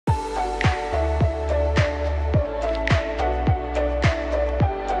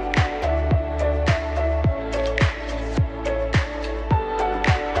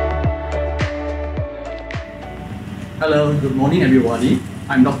Hello, good morning everybody.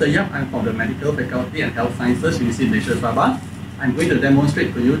 I'm Dr. Yap. I'm from the Medical Faculty and Health Sciences, University of Malaysia, Sabah. I'm going to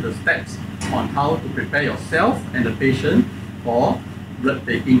demonstrate to you the steps on how to prepare yourself and the patient for blood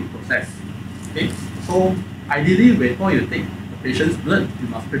taking process. Okay, so ideally before you take the patient's blood, you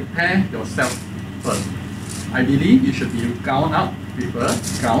must prepare yourself first. Ideally, you should be gowned up with a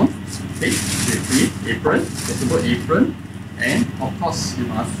gown, okay, with the apron, possible apron, and of course you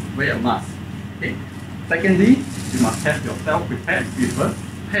must wear a mask. Okay. Secondly, you must have yourself prepared with a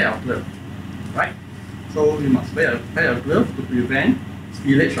pair of gloves, right? So you must wear a pair of gloves to prevent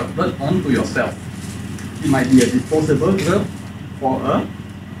spillage of blood onto yourself. It might be a disposable glove for a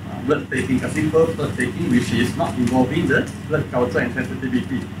blood taking, a simple blood taking which is not involving the blood culture and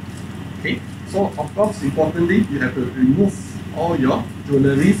sensitivity. Okay, so of course importantly you have to remove all your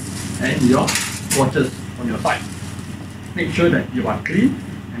jewellery and your watches from your side. Make sure that you are clean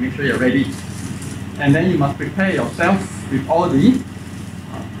and make sure you're ready. And then you must prepare yourself with all the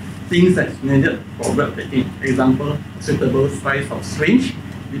things that's needed for blood taking. Example, suitable size of syringe,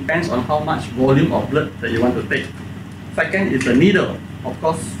 depends on how much volume of blood that you want to take. Second is the needle, of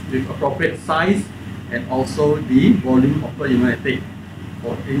course with appropriate size and also the volume of blood you want to take.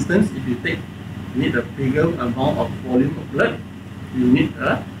 For instance, if you need a bigger amount of volume of blood, you need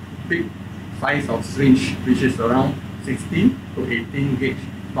a big size of syringe which is around 16 to 18 gauge.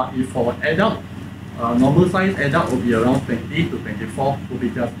 But if for adult, normal size adult will be around 20 to 24 will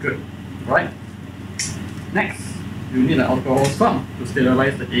be just good, right? Next, you need an alcohol swab to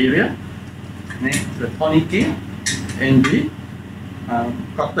sterilize the area. Next, the tourniquet and the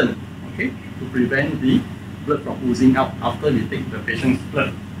cotton, okay, to prevent the blood from oozing out after we take the patient's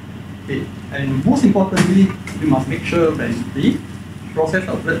blood. Okay, and most importantly, you must make sure that the process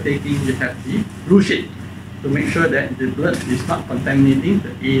of blood taking you have the blue sheet to make sure that the blood is not contaminating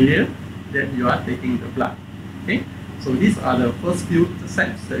the area that you are taking the blood. Okay, so these are the first few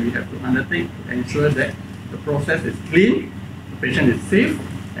steps that we have to undertake to ensure that the process is clean, the patient is safe,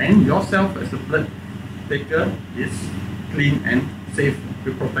 and yourself as a blood taker is clean and safe,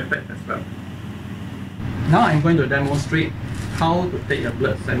 to protected as well. Now I'm going to demonstrate how to take a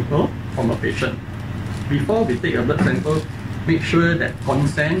blood sample from a patient. Before we take a blood sample, make sure that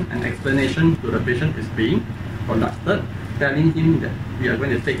consent and explanation to the patient is being conducted, telling him that we are going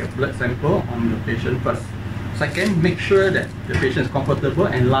to take a blood sample on the patient first. Second, make sure that the patient is comfortable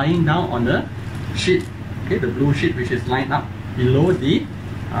and lying down on the sheet, okay, the blue sheet which is lined up below the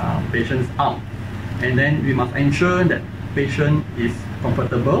patient's arm. And then we must ensure that patient is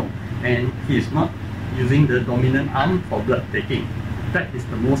comfortable and he is not using the dominant arm for blood taking. That is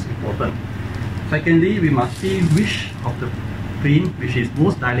the most important. Secondly, we must see which of the vein which is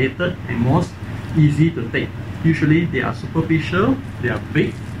most dilated and most easy to take. Usually they are superficial, they are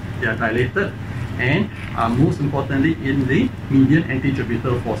big, they are dilated, and most importantly in the median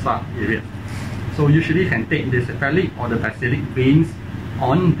antetrabecular fossa area. So usually you can take the cephalic or the basilic veins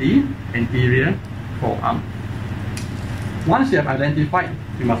on the anterior forearm. Once you have identified,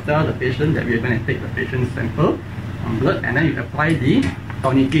 you must tell the patient that we are going to take the patient's sample on blood, and then you apply the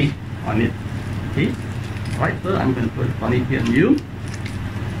tourniquet on it. Okay, alright, so I'm going to put the tourniquet on you.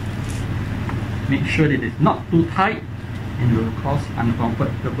 Make sure that it's not too tight and will cause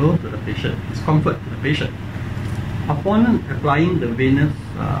uncomfortable to the patient. It's comfort to the patient. Upon applying the venous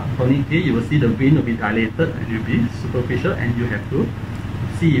tourniquet, you will see the vein will be dilated and will be superficial, and you have to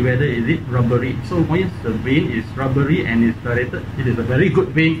see whether is it rubbery. So once the vein is rubbery and is dilated, it is a very good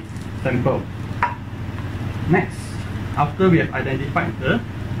vein sample. Next, after we have identified the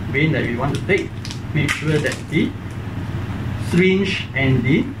vein that we want to take, make sure that the syringe and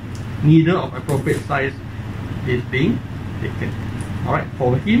the needle of appropriate size is being taken. Alright,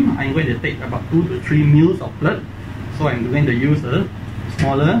 for him, I'm going to take about 2 to 3 ml of blood. So I'm going to use a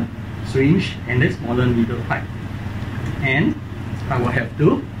smaller syringe and a smaller needle type. And I will have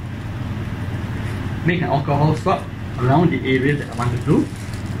to make an alcohol swab around the area that I want to do.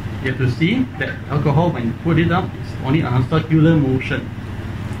 You have to see that alcohol, when you put it up, is only on a circular motion.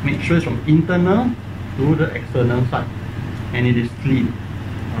 Make sure it's from internal to the external side and it is clean.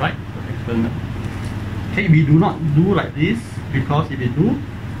 Alright, so external. Okay, we do not do like this because if you do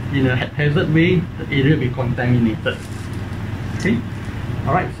in a haphazard way, the area will be contaminated. Okay,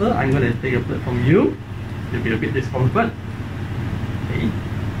 alright, so I'm going to take a blood from you. There'll be a bit discomfort. Okay.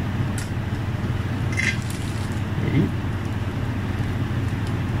 Okay.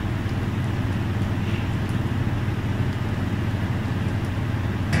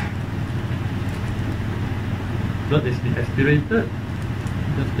 Blood is being aspirated.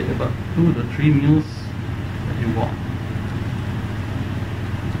 Just take about 2 to 3 ml that you want.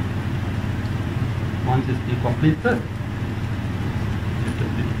 Once it's been completed,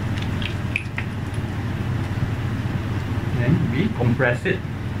 we compress it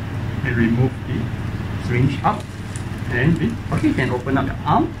and remove the syringe up, and we, okay, you can open up your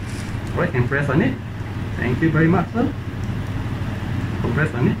arm, alright, and press on it. Thank you very much, sir.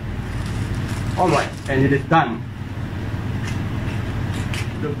 Compress on it. Alright, and it is done.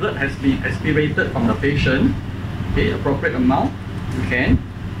 The blood has been aspirated from the patient, okay, appropriate amount. You can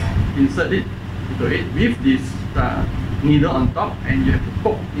insert it into it with this needle on top, and you have to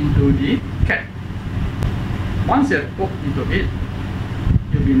poke into the cap. Once you have poked into it,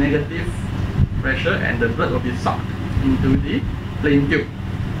 it will be negative pressure and the blood will be sucked into the plain tube.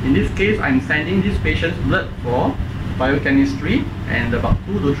 In this case, I'm sending this patient's blood for biochemistry, and about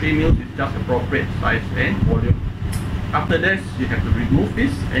 2 to 3 ml is just appropriate size and volume. After this, you have to remove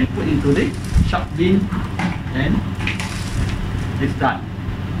this and put into the sharp bin, and it's done.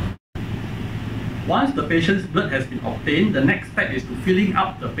 Once the patient's blood has been obtained, the next step is to filling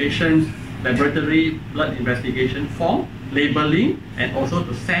up the patient's laboratory blood investigation form, labeling, and also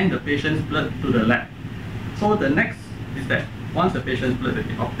to send the patient's blood to the lab. So the next is that once the patient's blood has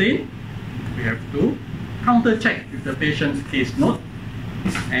been obtained, we have to counter check with the patient's case note,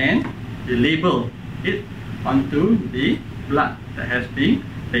 and we label it onto the blood that has been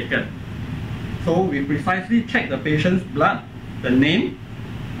taken. So we precisely check the patient's blood, the name,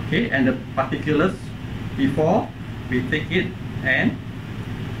 okay, and the particulars before we take it and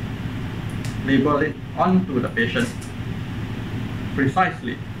label it onto the patient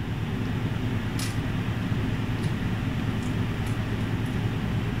precisely.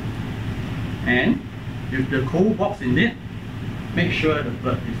 And with the cold box in it, make sure the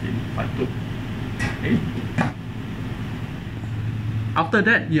blood is in tube. Okay. After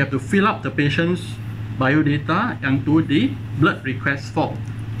that, you have to fill up the patient's biodata into the blood request form.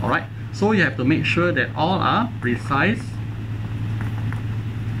 Alright, so you have to make sure that all are precise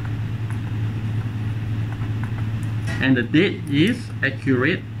and the date is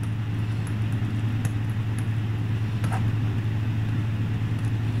accurate.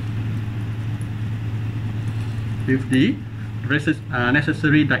 With the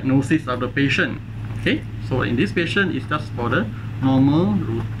necessary diagnosis of the patient. Okay, so in this patient, it's just for the normal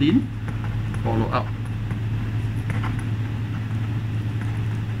routine follow-up.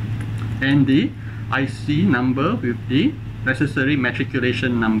 And the IC number with the necessary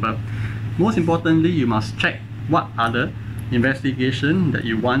matriculation number. Most importantly, you must check what are the investigation that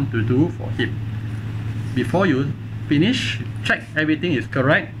you want to do for him. Before you finish, check everything is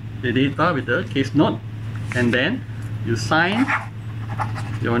correct, the data with the case note, and then you sign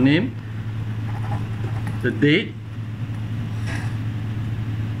your name, the date,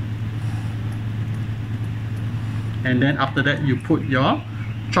 and then after that you put your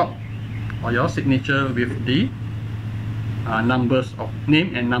chalk or your signature with the numbers of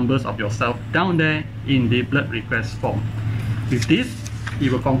name and numbers of yourself down there in the blood request form. With this,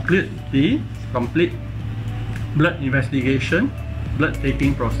 you will conclude the complete blood investigation, blood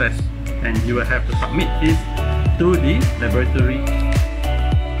taking process, and you will have to submit this to the laboratory